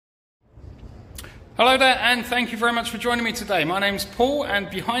Hello there, and thank you very much for joining me today. My name's Paul, and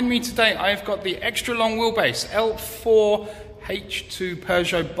behind me today I've got the extra long wheelbase L4 H2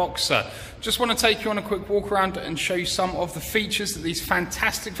 Peugeot Boxer. Just want to take you on a quick walk around and show you some of the features that these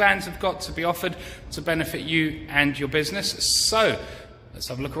fantastic vans have got to be offered to benefit you and your business. So let's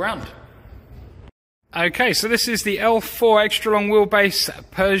have a look around. Okay, so this is the L4 extra long wheelbase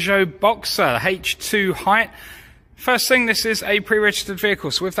Peugeot Boxer H2 height. First thing, this is a pre-registered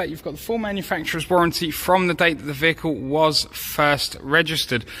vehicle, so with that you've got the full manufacturer's warranty from the date that the vehicle was first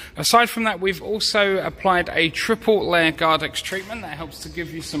registered. Aside from that, we've also applied a triple layer Gardex treatment that helps to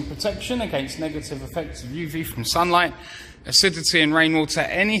give you some protection against negative effects of UV from sunlight, acidity and rainwater,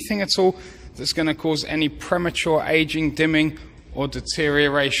 anything at all that's going to cause any premature aging, dimming or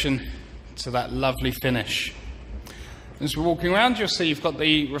deterioration to that lovely finish. As we're walking around, you'll see you've got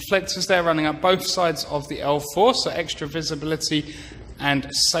the reflectors there running up both sides of the L4, so extra visibility and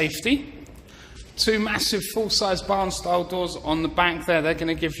safety. Two massive full-size barn-style doors on the back there. They're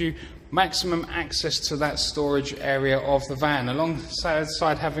going to give you maximum access to that storage area of the van.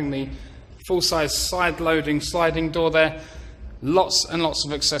 Alongside having the full-size side-loading sliding door there, lots and lots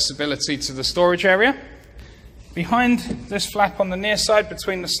of accessibility to the storage area. Behind this flap on the near side,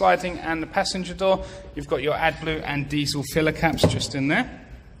 between the sliding and the passenger door, you've got your AdBlue and diesel filler caps just in there.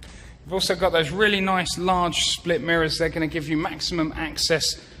 You've also got those really nice large split mirrors. They're going to give you maximum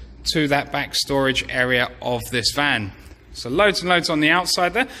access to that back storage area of this van. So loads and loads on the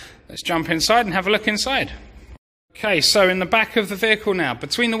outside there. Let's jump inside and have a look inside. Okay, so in the back of the vehicle now,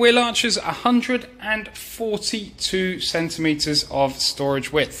 between the wheel arches, 142 centimetres of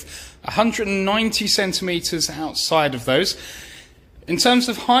storage width. 190 centimetres outside of those. In terms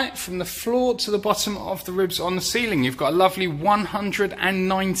of height, from the floor to the bottom of the ribs on the ceiling, you've got a lovely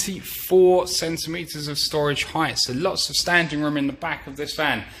 194 centimetres of storage height, so lots of standing room in the back of this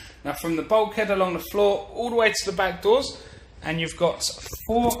van. Now from the bulkhead along the floor all the way to the back doors, and you've got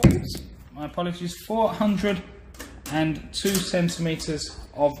 402 centimetres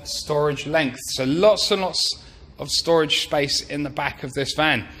of storage length, so lots and lots of storage space in the back of this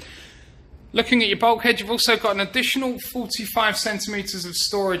van. Looking at your bulkhead, you've also got an additional 45 centimetres of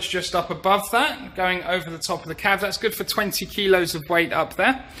storage just up above that, going over the top of the cab. That's good for 20 kilos of weight up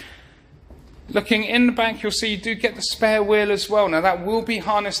there. Looking in the back, you'll see you do get the spare wheel as well. Now that will be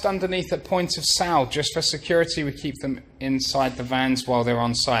harnessed underneath at point of sale. Just for security, we keep them inside the vans while they're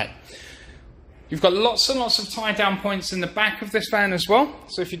on site. You've got lots and lots of tie-down points in the back of this van as well.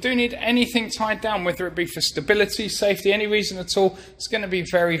 So if you do need anything tied down, whether it be for stability, safety, any reason at all, it's going to be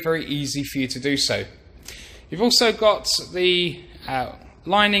very, very easy for you to do so. You've also got the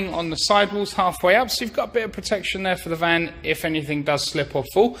lining on the sidewalls halfway up, so you've got a bit of protection there for the van if anything does slip or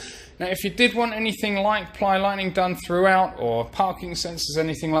fall. Now if you did want anything like ply lining done throughout or parking sensors,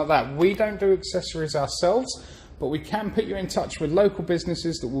 anything like that, we don't do accessories ourselves, but we can put you in touch with local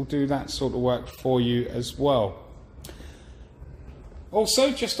businesses that will do that sort of work for you as well.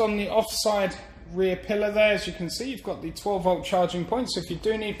 Also, just on the offside rear pillar there, as you can see, you've got the 12-volt charging point, so if you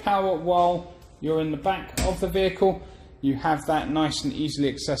do need power while you're in the back of the vehicle, you have that nice and easily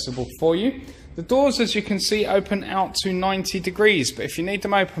accessible for you. The doors, as you can see, open out to 90 degrees, but if you need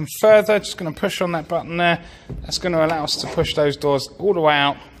them open further, just going to push on that button there. That's going to allow us to push those doors all the way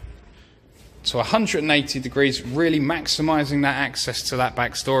out to 180 degrees, really maximising that access to that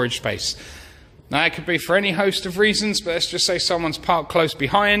back storage space. Now it could be for any host of reasons, but let's just say someone's parked close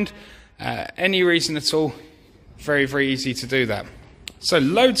behind, any reason at all, very, very easy to do that. So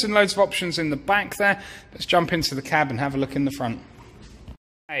loads and loads of options in the back there. Let's jump into the cab and have a look in the front.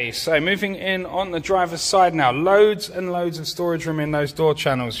 Okay, so moving in on the driver's side now, loads and loads of storage room in those door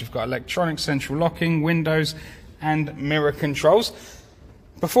channels. You've got electronic central locking, windows and mirror controls.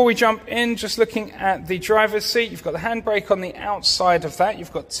 Before we jump in, just looking at the driver's seat, you've got the handbrake on the outside of that.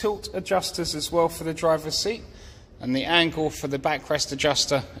 You've got tilt adjusters as well for the driver's seat and the angle for the backrest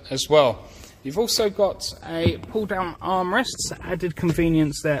adjuster as well. You've also got a pull-down armrest, added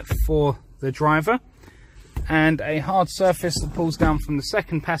convenience there for the driver, and a hard surface that pulls down from the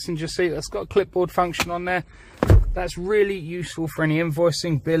second passenger seat. That's got a clipboard function on there. That's really useful for any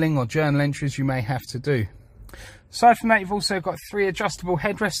invoicing, billing or journal entries you may have to do. Aside from that, you've also got 3 adjustable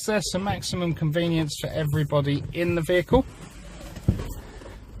headrests there, so maximum convenience for everybody in the vehicle.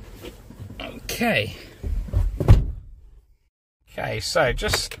 Okay, so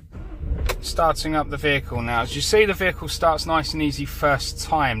just starting up the vehicle now. As you see, the vehicle starts nice and easy first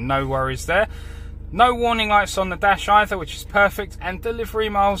time, no worries there. No warning lights on the dash either, which is perfect, and delivery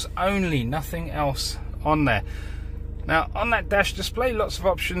miles only, nothing else on there. Now on that dash display, lots of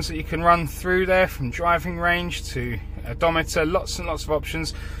options that you can run through there, from driving range to odometer, lots and lots of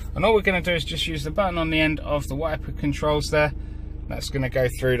options. And all we're going to do is just use the button on the end of the wiper controls there. That's going to go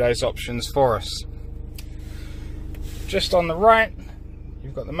through those options for us. Just on the right,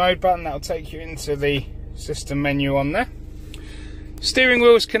 you've got the mode button. That'll take you into the system menu on there. Steering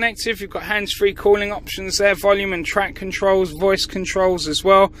wheel is connected. You've got hands-free calling options there, volume and track controls, voice controls as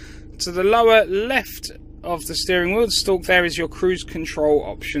well. To the lower left of the steering wheel, the stalk there, is your cruise control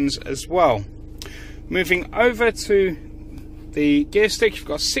options as well. Moving over to the gear stick, you've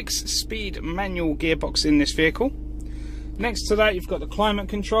got a 6-speed manual gearbox in this vehicle. Next to that, you've got the climate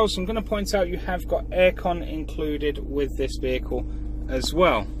control. So I'm going to point out you have got aircon included with this vehicle as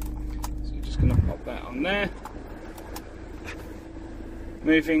well. So you're just going to pop that on there.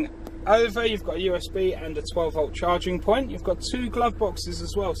 Moving over, you've got a USB and a 12-volt charging point. You've got 2 glove boxes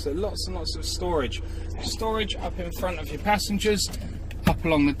as well, so lots and lots of storage. Storage up in front of your passengers, up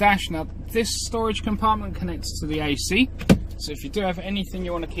along the dash. Now, this storage compartment connects to the AC, so if you do have anything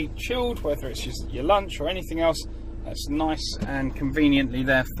you want to keep chilled, whether it's just your lunch or anything else, that's nice and conveniently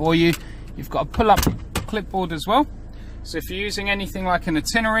there for you. You've got a pull-up clipboard as well, so if you're using anything like an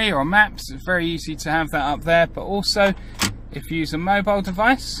itinerary or maps, it's very easy to have that up there. But also, if you use a mobile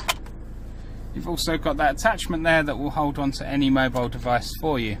device, you've also got that attachment there that will hold on to any mobile device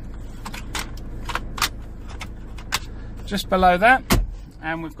for you. Just below that,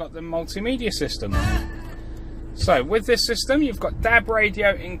 and we've got the multimedia system. So with this system, you've got DAB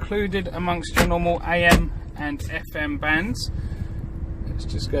radio included amongst your normal AM and FM bands. Let's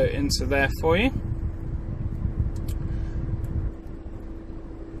just go into there for you.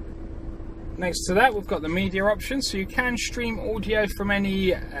 Next to that, we've got the media option, so you can stream audio from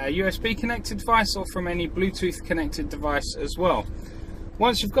any USB connected device or from any Bluetooth connected device as well.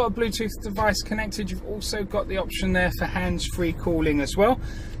 Once you've got a Bluetooth device connected, you've also got the option there for hands-free calling as well.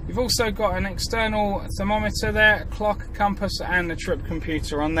 You've also got an external thermometer there, a clock, a compass and a trip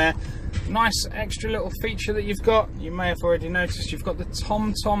computer on there. Nice extra little feature that you've got, you may have already noticed, you've got the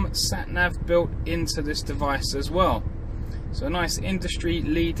TomTom sat-nav built into this device as well. So a nice industry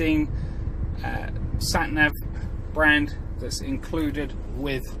leading sat-nav brand that's included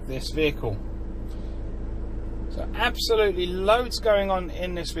with this vehicle. So absolutely loads going on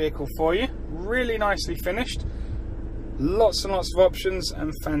in this vehicle for you. Really nicely finished. Lots and lots of options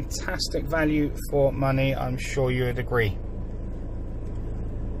and fantastic value for money, I'm sure you would agree.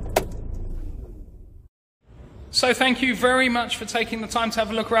 So thank you very much for taking the time to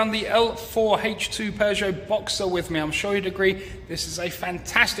have a look around the L4 H2 Peugeot Boxer with me. I'm sure you'd agree this is a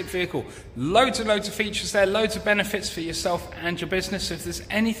fantastic vehicle. Loads and loads of features there, loads of benefits for yourself and your business. If there's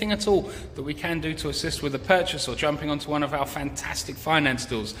anything at all that we can do to assist with a purchase or jumping onto one of our fantastic finance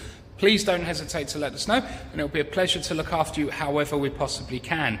deals, please don't hesitate to let us know, and it'll be a pleasure to look after you however we possibly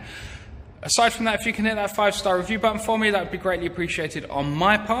can. Aside from that, if you can hit that 5-star review button for me, that would be greatly appreciated on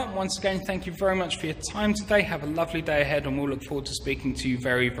my part. Once again, thank you very much for your time today. Have a lovely day ahead, and we'll look forward to speaking to you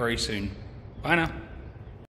very, very soon. Bye now.